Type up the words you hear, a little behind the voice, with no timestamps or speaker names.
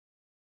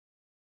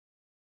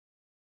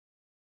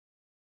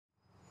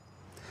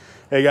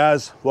Hey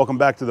guys, welcome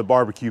back to the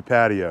barbecue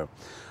patio.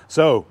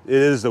 So it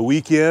is the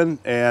weekend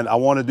and I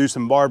want to do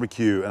some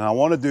barbecue and I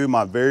want to do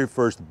my very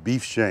first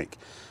beef shank.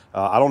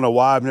 I don't know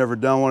why I've never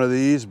done one of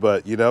these,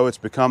 but you know, it's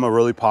become a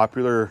really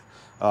popular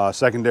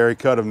secondary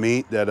cut of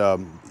meat that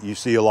you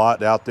see a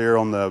lot out there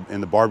in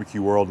the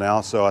barbecue world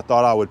now. So I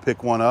thought I would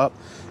pick one up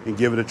and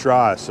give it a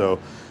try. So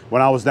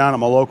when I was down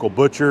at my local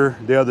butcher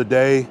the other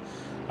day,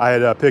 I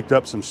had picked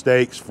up some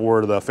steaks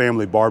for the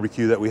family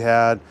barbecue that we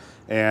had.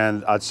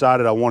 And I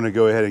decided I wanted to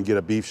go ahead and get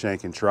a beef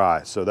shank and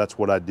try. So that's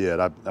what I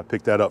did. I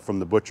picked that up from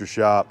the butcher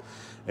shop.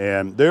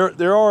 And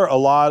there are a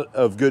lot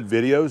of good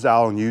videos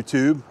out on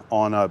YouTube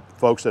on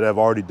folks that have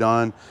already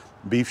done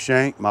beef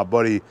shank. My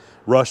buddy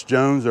Russ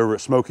Jones over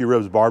at Smoky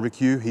Ribs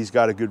Barbecue, he's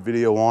got a good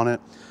video on it.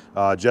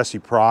 Jessie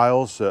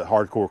Pryles,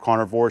 Hardcore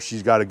Carnivore,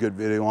 she's got a good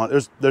video on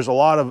it. There's a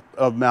lot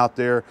of them out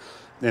there.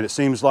 And it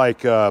seems like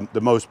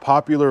the most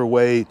popular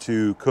way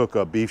to cook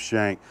a beef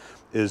shank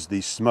is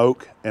the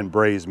smoke and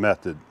braise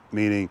method.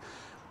 Meaning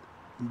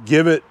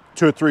give it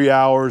 2 or 3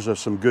 hours of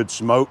some good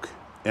smoke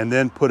and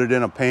then put it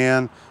in a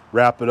pan,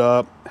 wrap it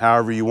up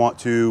however you want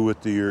to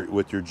with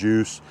your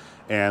juice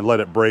and let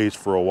it braise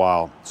for a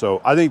while.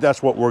 So I think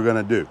that's what we're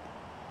gonna do.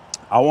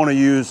 I wanna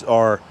use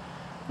our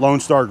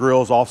Lodestar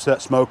Grills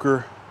offset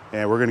smoker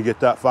and we're gonna get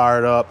that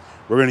fired up.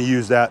 We're gonna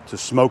use that to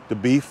smoke the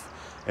beef.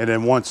 And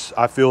then once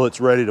I feel it's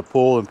ready to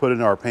pull and put it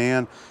in our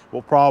pan,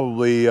 we'll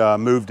probably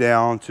move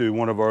down to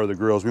one of our other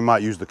grills. We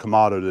might use the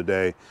Kamado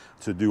today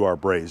to do our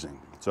braising.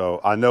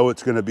 So I know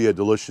it's gonna be a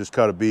delicious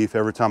cut of beef.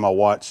 Every time I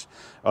watch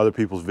other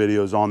people's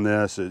videos on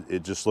this,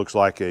 it just looks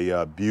like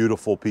a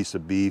beautiful piece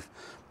of beef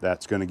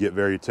that's gonna get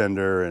very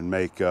tender and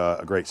make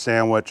a great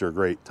sandwich or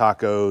great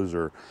tacos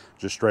or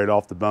just straight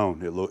off the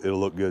bone. It'll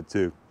look good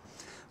too.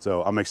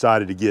 So I'm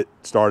excited to get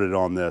started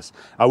on this.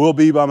 I will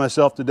be by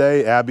myself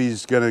today.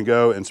 Abby's gonna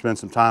go and spend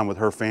some time with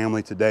her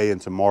family today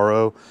and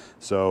tomorrow.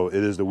 So it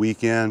is the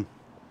weekend.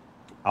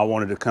 I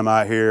wanted to come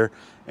out here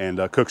and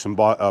cook some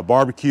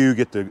barbecue,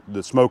 get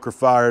the smoker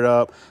fired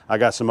up. I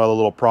got some other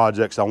little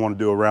projects I want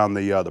to do around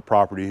the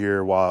property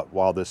here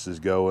while this is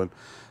going.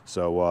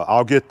 So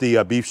I'll get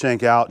the beef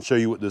shank out and show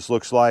you what this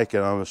looks like,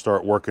 and I'm gonna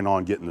start working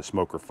on getting the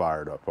smoker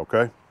fired up,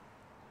 okay?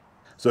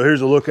 So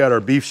here's a look at our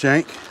beef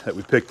shank that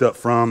we picked up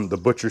from the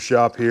butcher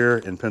shop here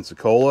in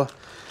Pensacola.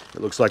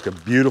 It looks like a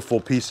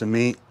beautiful piece of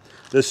meat.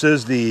 This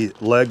is the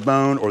leg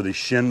bone or the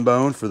shin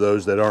bone for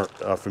those that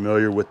aren't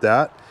familiar with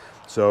that.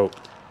 So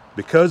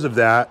because of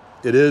that,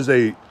 it is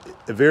a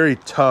very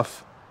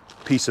tough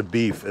piece of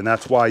beef, and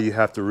that's why you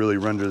have to really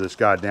render this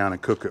guy down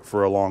and cook it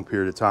for a long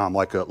period of time,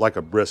 like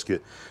a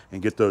brisket,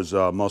 and get those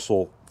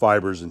muscle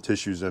fibers and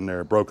tissues in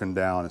there broken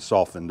down and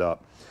softened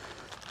up.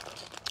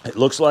 It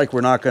looks like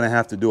we're not going to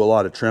have to do a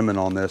lot of trimming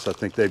on this. I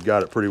think they've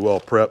got it pretty well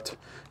prepped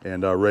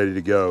and ready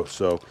to go.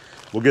 So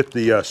we'll get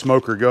the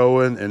smoker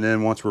going, and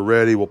then once we're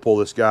ready, we'll pull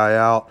this guy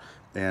out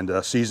and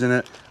season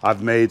it.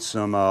 I've made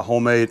some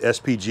homemade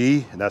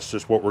SPG, and that's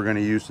just what we're going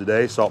to use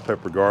today, salt,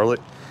 pepper, garlic,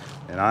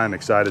 and I am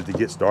excited to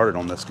get started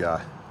on this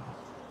guy.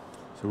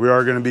 So we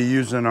are going to be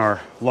using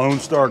our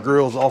Lodestar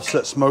Grills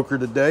offset smoker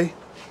today.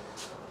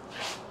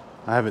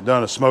 I haven't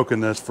done a smoke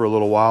in this for a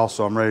little while,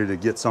 so I'm ready to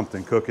get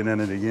something cooking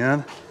in it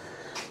again.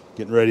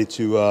 Getting ready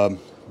to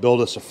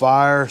build us a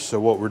fire. So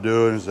what we're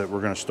doing is that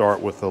we're going to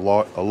start with a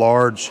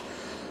large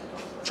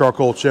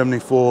charcoal chimney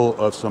full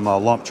of some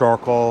lump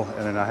charcoal,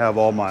 and then I have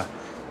all my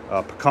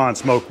pecan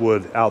smoke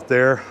wood out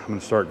there. I'm going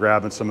to start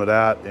grabbing some of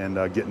that and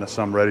getting us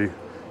some ready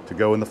to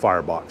go in the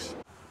firebox.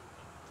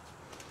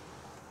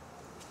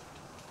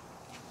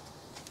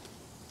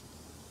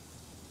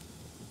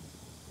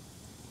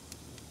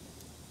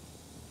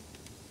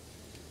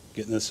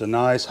 Getting this a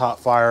nice hot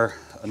fire,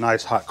 a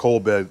nice hot coal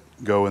bed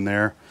going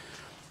there.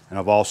 And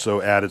I've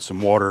also added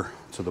some water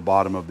to the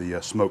bottom of the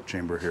smoke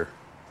chamber here.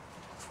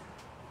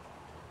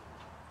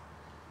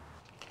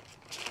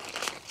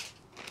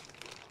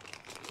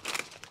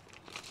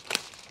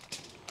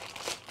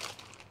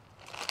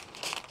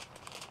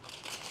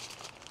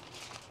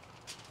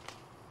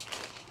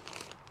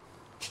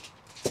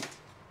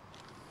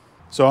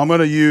 So I'm going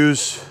to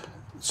use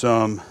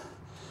some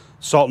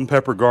salt and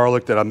pepper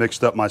garlic that I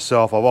mixed up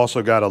myself. I've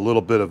also got a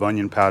little bit of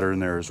onion powder in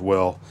there as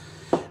well.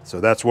 So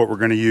that's what we're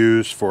going to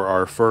use for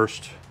our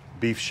first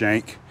beef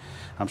shank.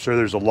 I'm sure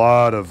there's a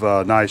lot of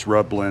nice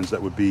rub blends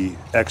that would be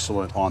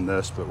excellent on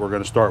this, but we're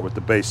going to start with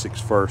the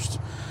basics first.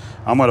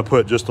 I'm going to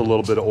put just a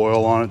little bit of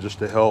oil on it just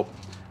to help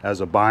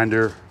as a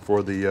binder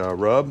for the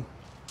rub.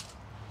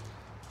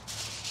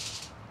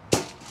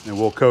 And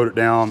we'll coat it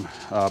down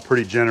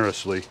pretty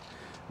generously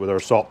with our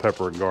salt,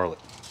 pepper, and garlic.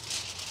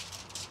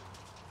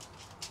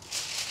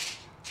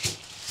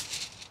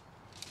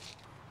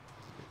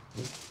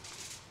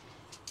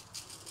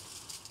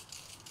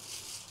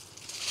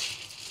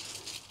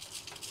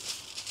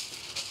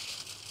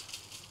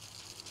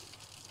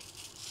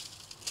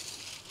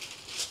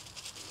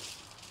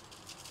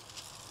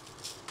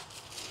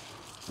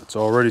 It's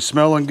already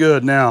smelling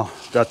good now.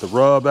 Got the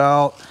rub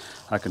out.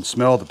 I can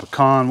smell the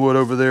pecan wood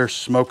over there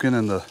smoking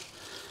in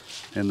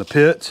the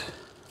pit.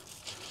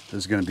 This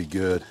is going to be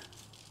good.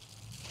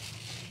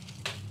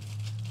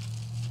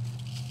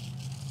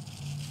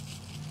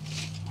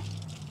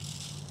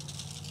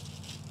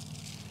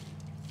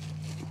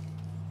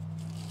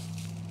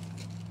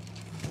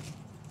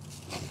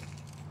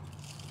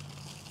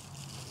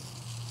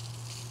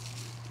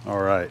 All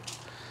right,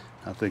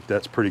 I think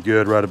that's pretty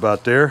good right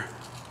about there.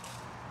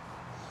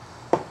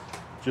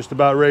 Just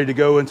about ready to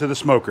go into the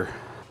smoker.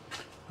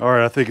 All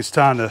right, I think it's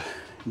time to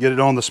get it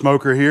on the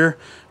smoker here.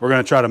 We're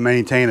gonna try to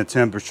maintain a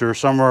temperature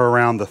somewhere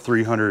around the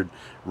 300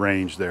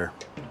 range there.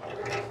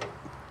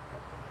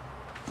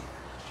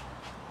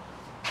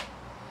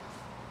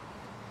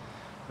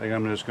 I think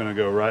I'm just gonna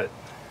go right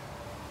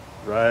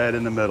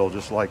in the middle,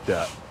 just like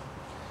that.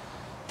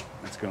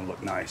 That's gonna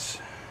look nice.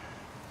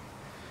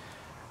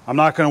 I'm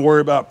not gonna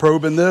worry about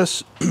probing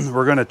this.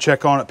 We're gonna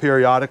check on it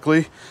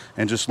periodically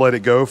and just let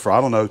it go for,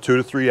 I don't know, 2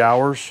 to 3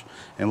 hours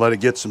and let it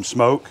get some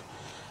smoke.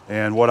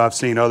 And what I've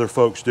seen other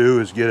folks do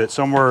is get it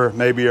somewhere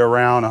maybe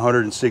around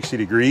 160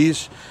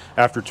 degrees.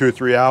 After 2 or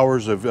 3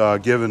 hours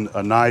of giving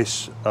a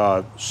nice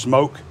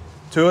smoke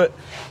to it,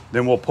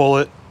 then we'll pull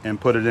it and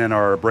put it in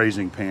our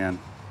braising pan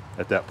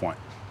at that point.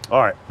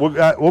 All right,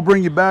 we'll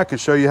bring you back and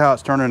show you how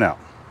it's turning out.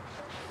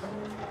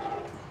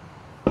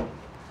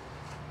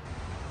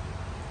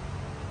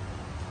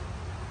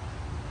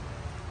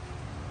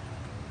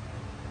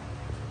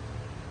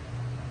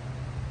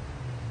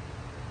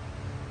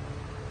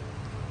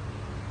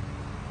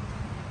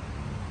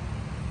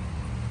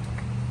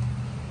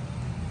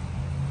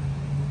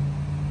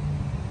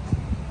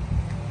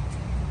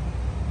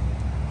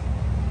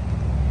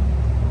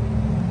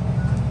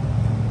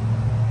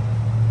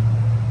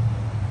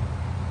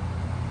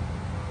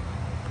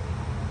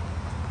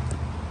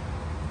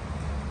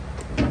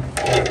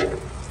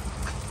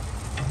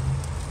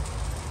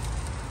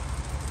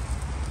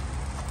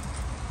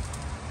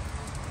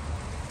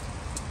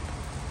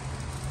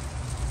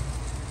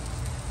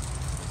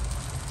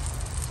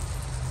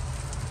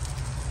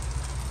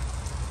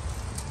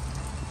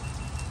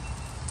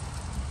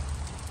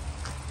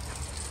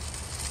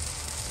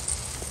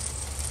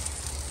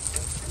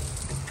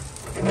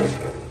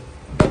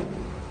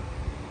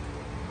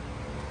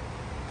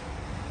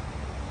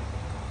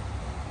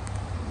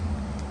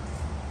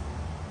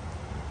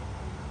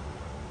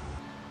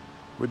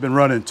 We've been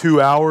running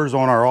 2 hours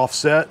on our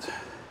offset.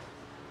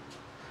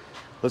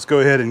 Let's go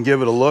ahead and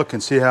give it a look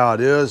and see how it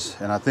is.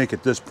 And I think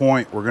at this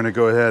point, we're gonna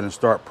go ahead and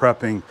start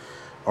prepping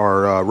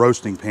our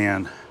roasting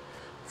pan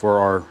for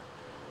our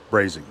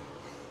braising.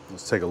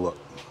 Let's take a look.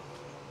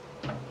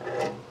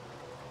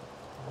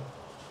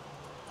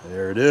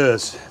 There it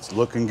is. It's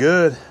looking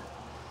good.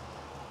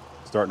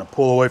 Starting to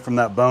pull away from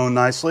that bone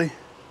nicely.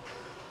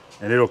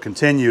 And it'll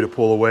continue to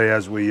pull away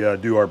as we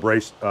do our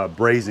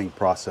braising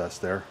process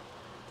there.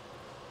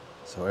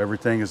 So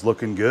everything is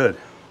looking good.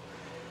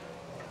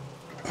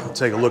 I'll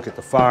take a look at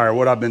the fire.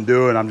 What I've been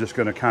doing, I'm just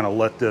gonna kind of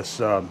let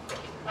this, I'm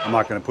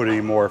not gonna put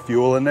any more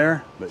fuel in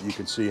there, but you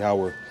can see how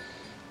we're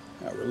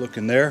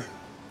looking there.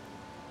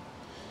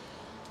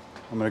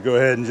 I'm gonna go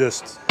ahead and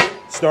just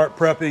start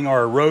prepping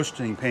our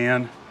roasting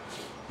pan,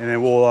 and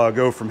then we'll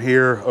go from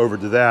here over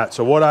to that.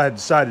 So what I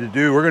decided to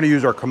do, we're gonna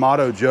use our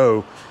Kamado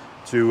Joe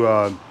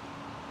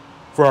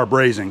for our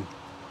braising.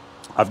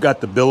 I've got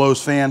the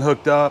billows fan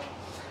hooked up.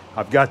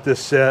 I've got this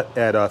set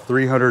at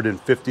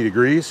 350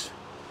 degrees.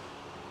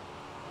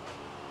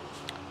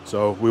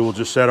 So we will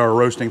just set our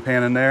roasting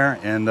pan in there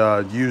and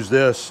use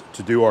this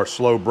to do our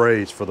slow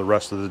braise for the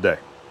rest of the day.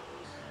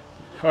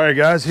 All right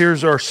guys,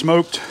 here's our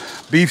smoked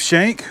beef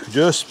shank.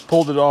 Just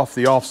pulled it off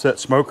the offset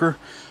smoker.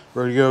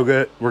 We're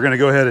gonna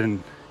go ahead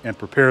and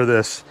prepare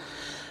this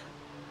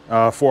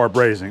for our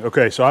braising.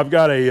 Okay, so I've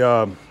got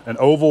an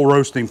oval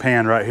roasting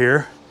pan right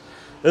here.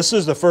 This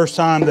is the first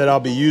time that I'll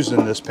be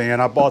using this pan.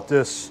 I bought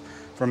this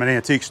from an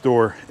antique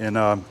store in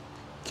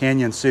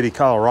Canyon City,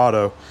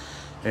 Colorado.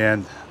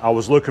 And I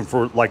was looking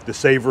for like the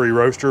savory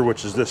roaster,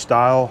 which is this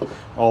style.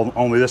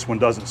 Only this one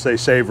doesn't say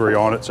savory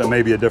on it, so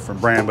maybe a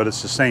different brand, but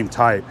it's the same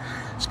type.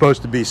 It's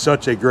supposed to be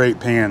such a great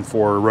pan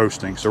for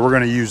roasting. So we're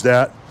gonna use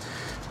that.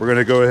 We're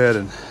gonna go ahead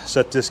and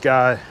set this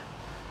guy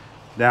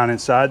down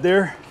inside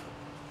there.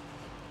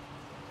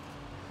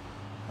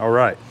 All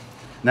right,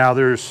 now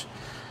there's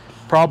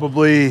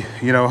probably,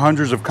 you know,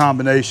 hundreds of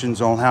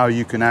combinations on how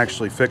you can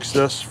actually fix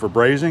this for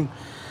braising.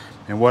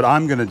 And what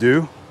I'm gonna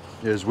do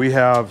is we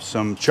have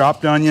some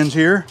chopped onions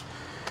here.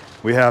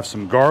 We have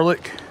some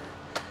garlic.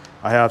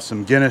 I have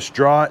some Guinness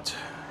draught,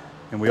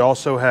 and we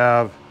also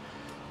have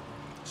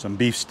some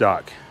beef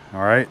stock.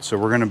 All right, so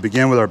we're gonna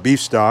begin with our beef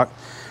stock,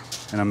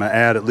 and I'm gonna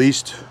add at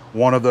least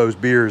one of those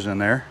beers in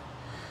there.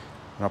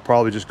 And I'll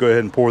probably just go ahead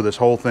and pour this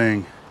whole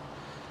thing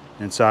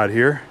inside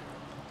here.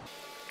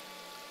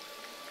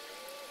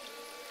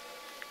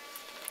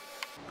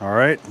 All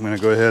right, I'm gonna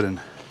go ahead and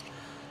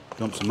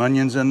dump some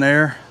onions in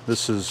there.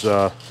 This is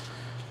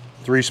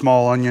 3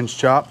 small onions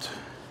chopped.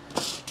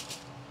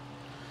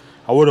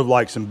 I would have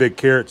liked some big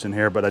carrots in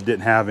here, but I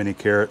didn't have any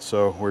carrots,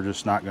 so we're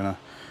just not gonna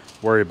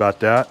worry about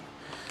that.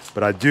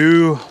 But I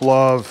do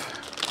love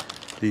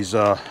these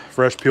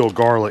fresh peeled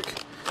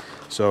garlic.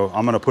 So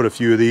I'm gonna put a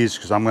few of these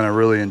because I'm gonna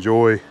really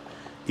enjoy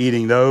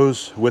eating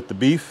those with the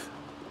beef.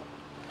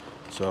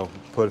 So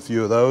put a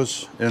few of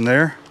those in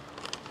there.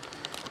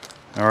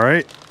 All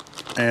right.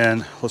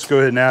 And let's go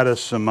ahead and add us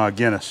some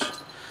Guinness.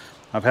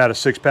 I've had a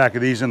 6-pack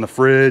of these in the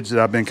fridge that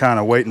I've been kind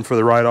of waiting for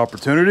the right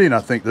opportunity, and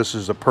I think this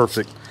is a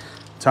perfect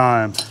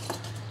time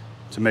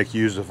to make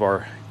use of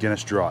our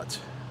Guinness draughts.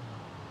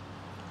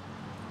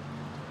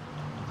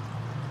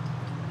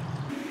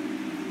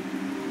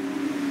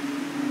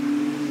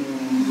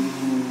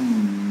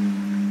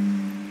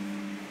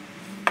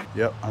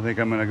 Yep, I think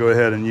I'm going to go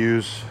ahead and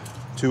use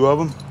 2 of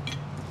them.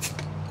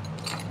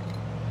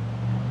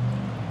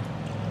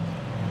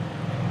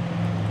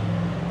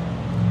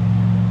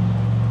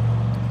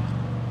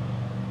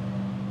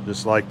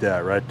 Just like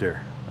that right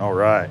there. All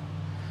right.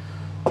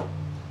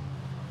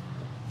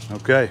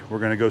 Okay, we're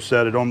going to go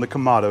set it on the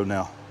Kamado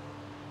now.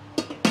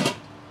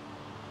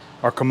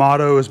 Our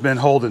Kamado has been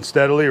holding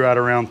steadily right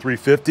around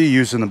 350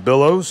 using the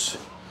billows.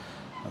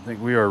 I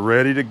think we are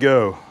ready to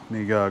go. Let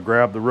me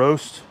grab the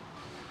roast.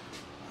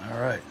 All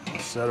right,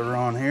 set her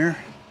on here.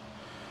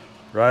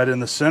 Right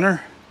in the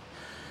center.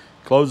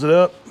 Close it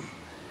up.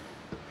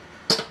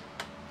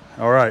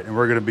 All right, and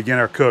we're going to begin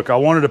our cook. I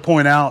wanted to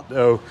point out,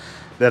 though,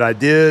 that I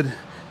did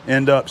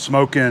end up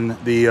smoking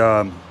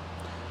the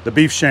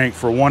beef shank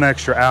for 1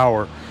 extra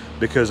hour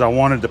because I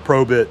wanted to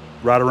probe it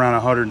right around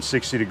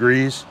 160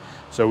 degrees.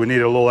 So we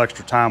needed a little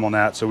extra time on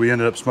that. So we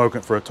ended up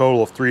smoking for a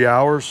total of 3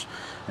 hours.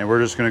 And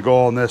we're just gonna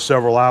go on this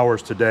several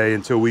hours today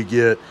until we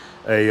get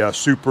a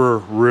super,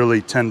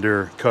 really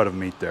tender cut of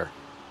meat there.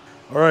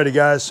 Alrighty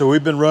guys, so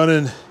we've been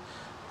running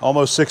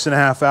almost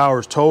 6.5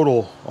 hours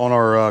total on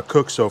our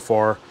cook so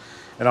far.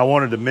 And I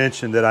wanted to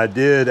mention that I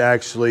did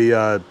actually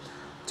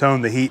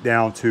tone the heat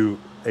down to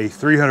a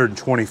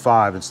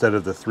 325 instead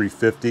of the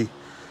 350.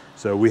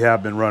 So we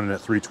have been running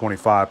at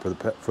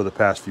 325 for the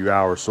past few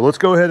hours. So let's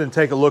go ahead and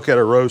take a look at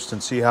our roast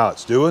and see how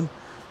it's doing.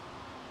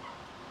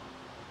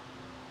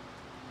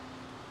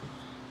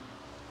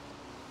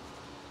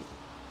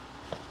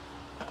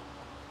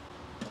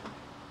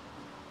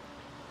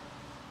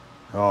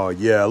 Oh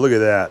yeah, look at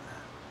that.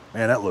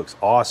 Man, that looks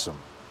awesome.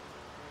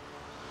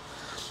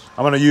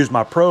 I'm gonna use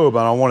my probe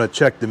and I wanna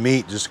check the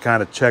meat, just to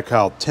kind of check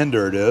how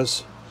tender it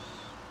is.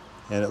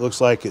 And it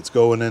looks like it's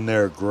going in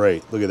there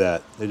great. Look at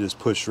that. They just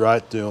pushed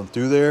right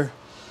through there.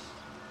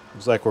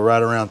 Looks like we're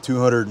right around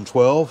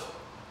 212.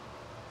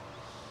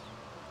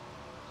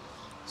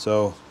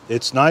 So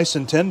it's nice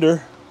and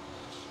tender.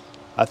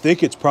 I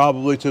think it's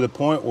probably to the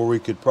point where we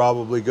could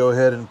probably go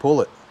ahead and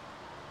pull it.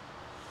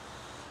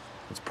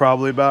 It's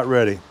probably about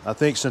ready. I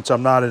think since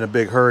I'm not in a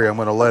big hurry, I'm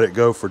gonna let it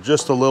go for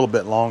just a little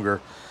bit longer.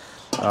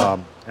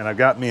 And I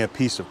got me a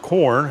piece of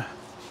corn.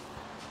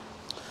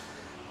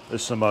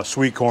 There's some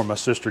sweet corn my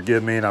sister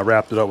gave me, and I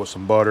wrapped it up with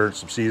some butter and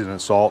some seasoning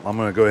and salt. I'm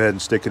gonna go ahead and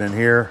stick it in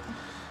here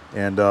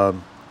and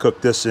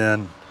cook this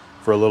in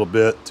for a little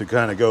bit to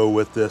kind of go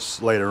with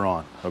this later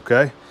on,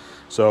 okay?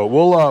 So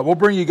we'll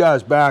bring you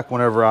guys back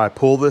whenever I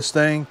pull this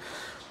thing,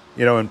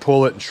 you know, and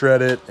pull it and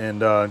shred it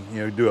and,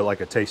 you know, do it like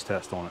a taste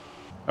test on it.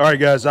 All right,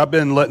 guys, I've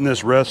been letting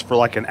this rest for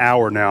like an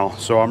hour now,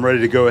 so I'm ready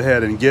to go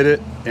ahead and get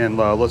it, and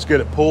let's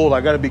get it pulled.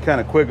 I gotta be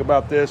kind of quick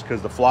about this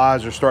because the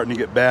flies are starting to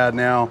get bad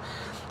now.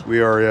 We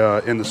are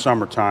in the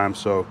summertime,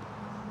 so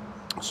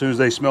as soon as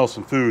they smell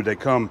some food, they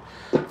come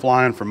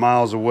flying from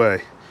miles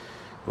away.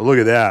 But look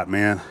at that,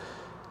 man.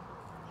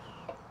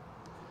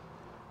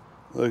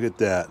 Look at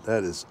that.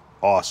 That is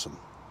awesome.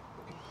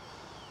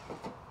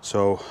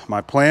 So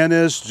my plan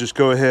is just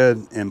go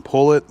ahead and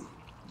pull it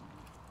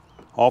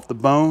off the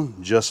bone,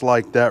 just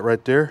like that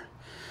right there.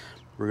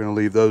 We're going to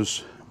leave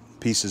those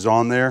pieces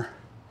on there.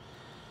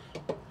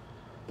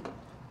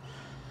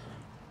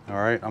 All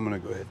right, I'm going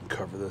to go ahead and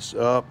cover this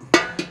up.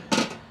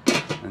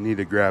 I need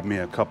to grab me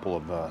a couple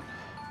of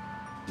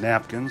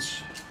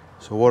napkins.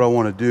 So what I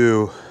want to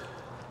do,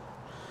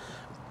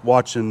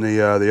 watching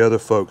the other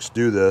folks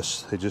do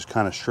this, they just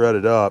kind of shred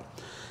it up,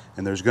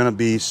 and there's going to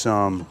be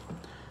some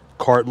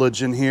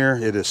cartilage in here.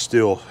 It is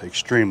still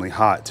extremely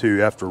hot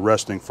too after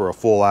resting for a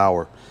full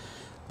hour.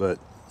 But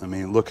I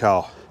mean, look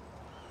how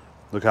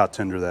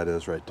tender that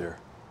is right there.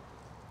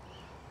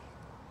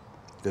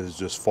 It is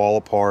just fall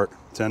apart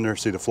tender.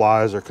 See, the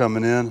flies are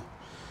coming in.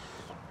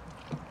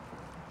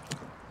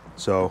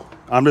 So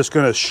I'm just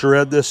going to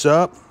shred this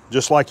up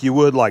just like you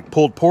would like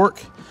pulled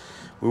pork.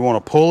 We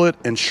want to pull it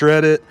and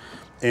shred it,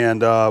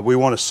 and we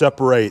want to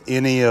separate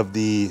any of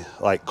the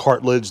like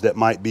cartilage that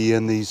might be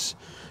in these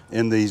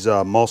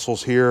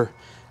muscles here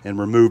and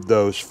remove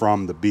those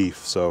from the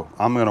beef. So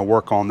I'm going to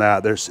work on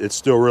that. It's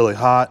still really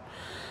hot,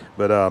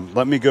 but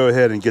let me go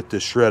ahead and get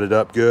this shredded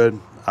up good.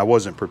 I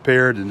wasn't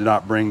prepared and did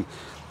not bring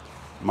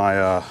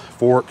my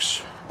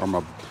forks or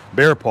my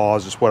bear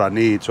paws. It's what I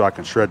need so I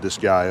can shred this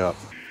guy up.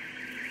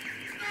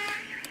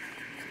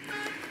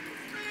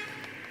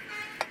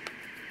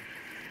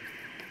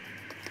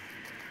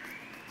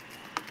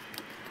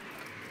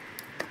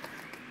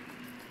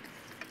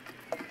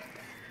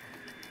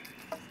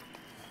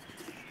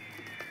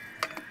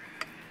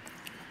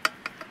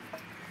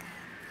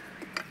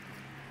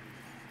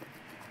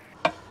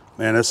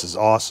 Man, this is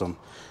awesome.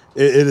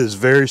 It is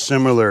very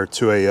similar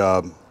to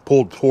a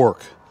pulled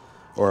pork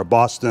or a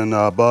Boston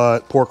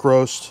butt pork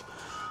roast.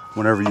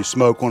 Whenever you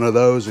smoke one of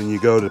those and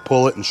you go to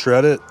pull it and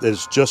shred it,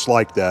 it's just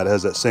like that. It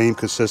has that same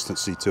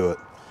consistency to it,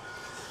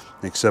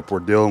 except we're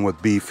dealing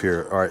with beef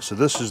here. All right, so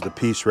this is the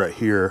piece right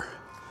here.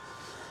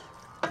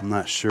 I'm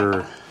not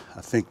sure.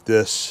 I think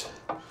that's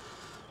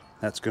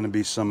going to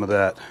be some of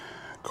that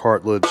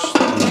cartilage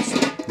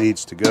that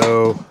needs to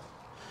go.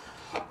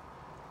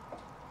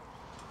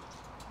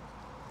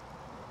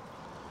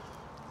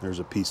 There's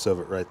a piece of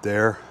it right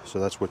there. So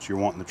that's what you're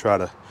wanting to try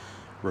to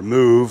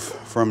remove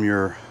from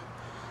your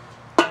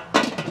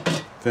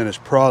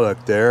finished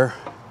product there.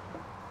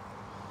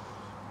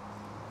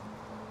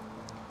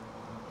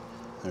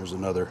 There's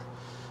another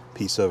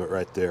piece of it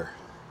right there.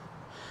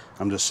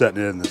 I'm just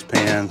setting it in this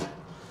pan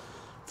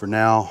for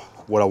now.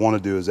 What I want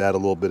to do is add a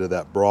little bit of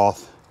that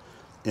broth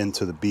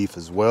into the beef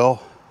as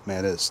well.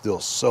 Man, it is still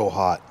so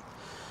hot.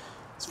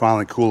 It's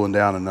finally cooling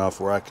down enough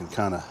where I can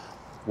kind of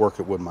work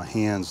it with my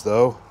hands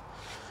though.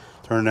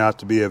 Turned out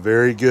to be a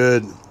very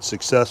good,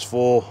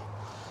 successful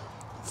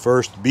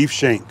first beef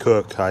shank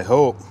cook, I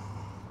hope.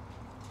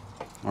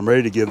 I'm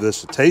ready to give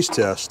this a taste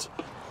test.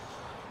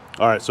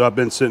 All right, so I've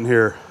been sitting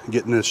here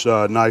getting this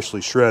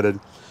nicely shredded.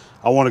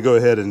 I want to go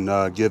ahead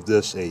and give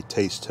this a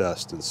taste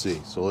test and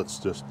see. So let's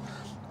just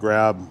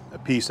grab a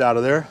piece out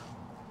of there.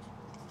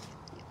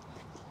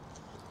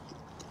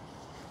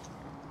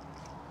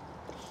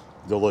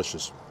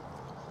 Delicious.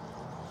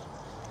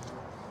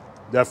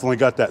 Definitely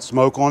got that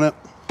smoke on it.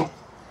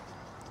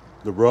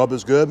 The rub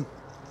is good.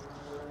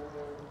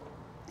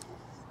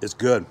 It's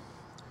good.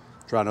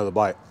 Try another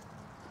bite.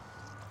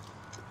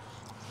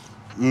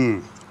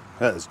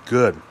 That is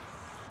good.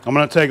 I'm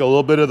gonna take a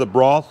little bit of the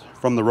broth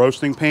from the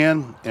roasting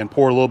pan and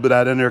pour a little bit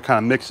of that in there, kind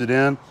of mix it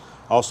in.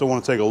 I also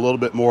want to take a little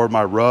bit more of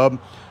my rub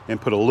and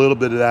put a little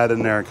bit of that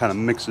in there and kind of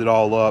mix it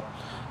all up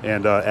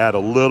and add a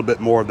little bit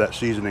more of that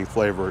seasoning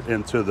flavor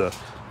into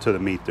the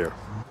meat there.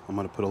 I'm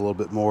gonna put a little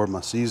bit more of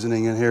my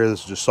seasoning in here.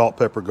 This is just salt,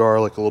 pepper,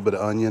 garlic, a little bit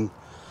of onion.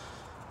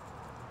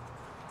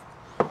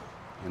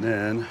 And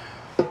then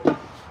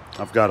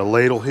I've got a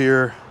ladle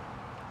here.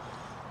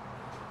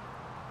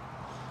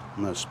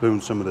 I'm going to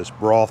spoon some of this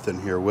broth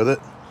in here with it.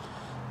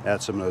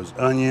 Add some of those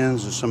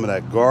onions and some of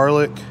that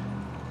garlic.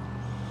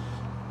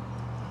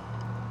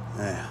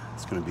 Yeah,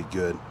 it's going to be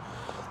good.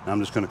 Now I'm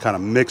just going to kind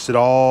of mix it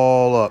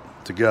all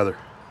up together.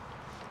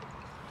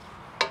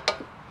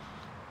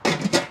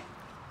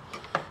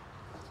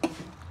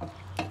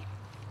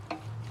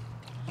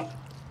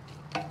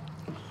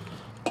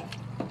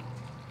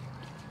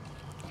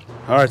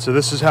 All right, so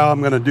this is how I'm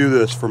going to do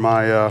this for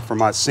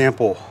my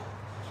sample.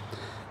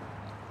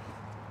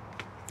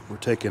 We're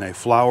taking a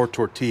flour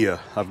tortilla.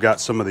 I've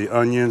got some of the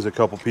onions, a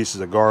couple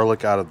pieces of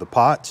garlic out of the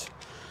pot.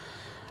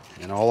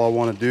 And all I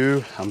want to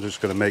do, I'm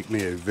just going to make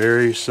me a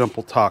very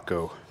simple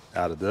taco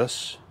out of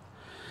this.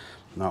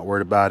 I'm not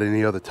worried about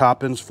any other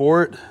toppings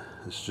for it.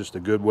 It's just a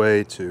good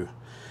way to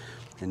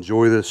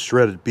enjoy this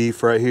shredded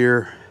beef right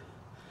here.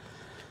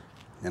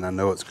 And I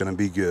know it's going to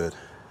be good.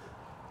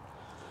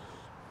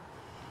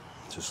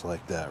 Just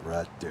like that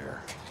right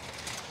there.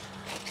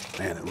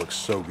 Man, it looks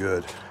so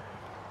good.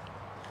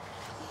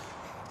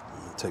 I'm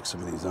gonna take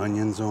some of these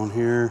onions on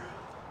here.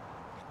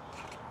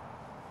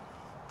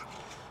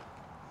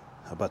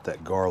 How about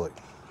that garlic?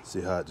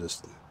 See how it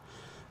just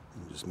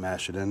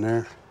mash it in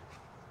there?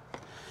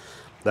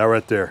 That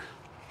right there.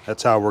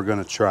 That's how we're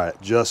gonna try it.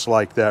 Just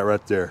like that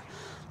right there.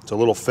 It's a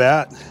little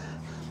fat,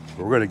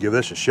 but we're gonna give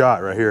this a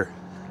shot right here.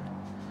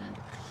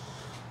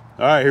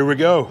 All right, here we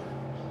go.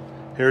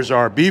 Here's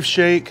our beef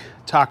shank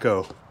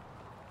taco.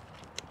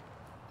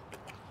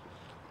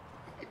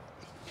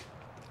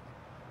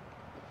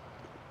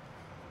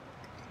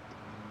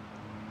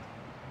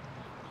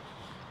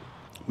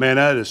 Man,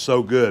 that is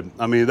so good.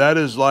 I mean, that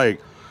is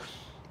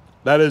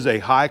a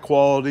high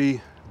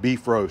quality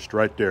beef roast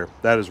right there.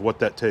 That is what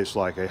that tastes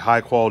like, a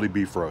high quality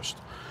beef roast.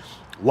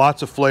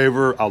 Lots of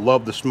flavor. I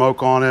love the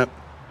smoke on it.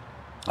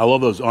 I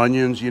love those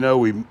onions. You know,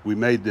 we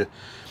made the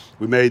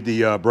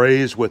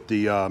braise with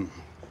the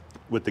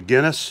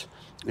Guinness,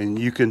 and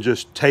you can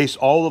just taste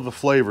all of the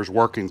flavors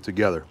working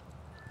together.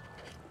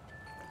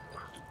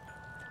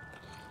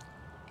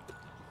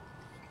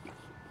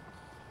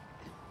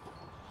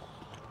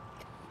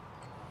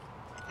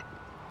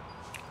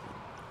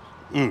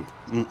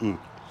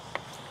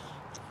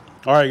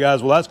 All right,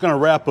 guys, well, that's going to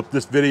wrap up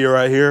this video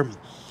right here.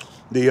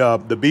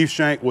 The beef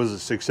shank was a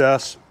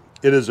success.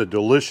 It is a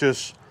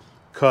delicious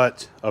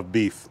cut of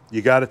beef.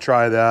 You got to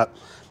try that.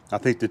 I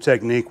think the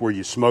technique where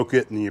you smoke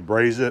it and you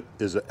braise it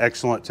is an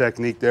excellent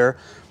technique there.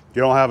 If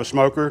you don't have a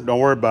smoker, don't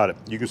worry about it.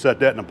 You can set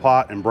that in a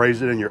pot and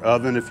braise it in your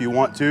oven if you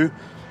want to,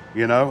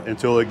 you know,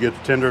 until it gets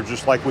tender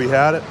just like we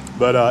had it.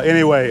 But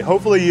anyway,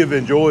 hopefully you've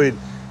enjoyed.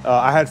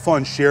 I had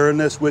fun sharing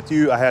this with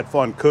you. I had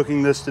fun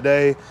cooking this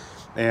today.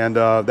 And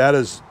that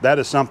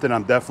is something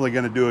I'm definitely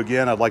going to do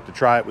again. I'd like to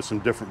try it with some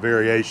different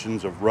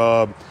variations of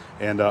rub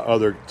and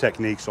other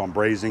techniques on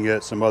braising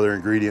it, some other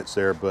ingredients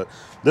there. But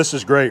this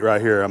is great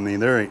right here. I mean,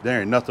 there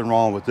ain't nothing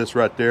wrong with this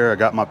right there. I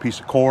got my piece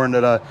of corn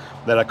that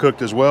I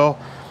cooked as well,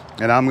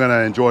 and I'm going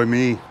to enjoy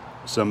me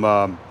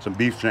some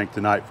beef shank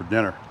tonight for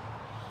dinner.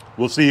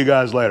 We'll see you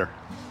guys later.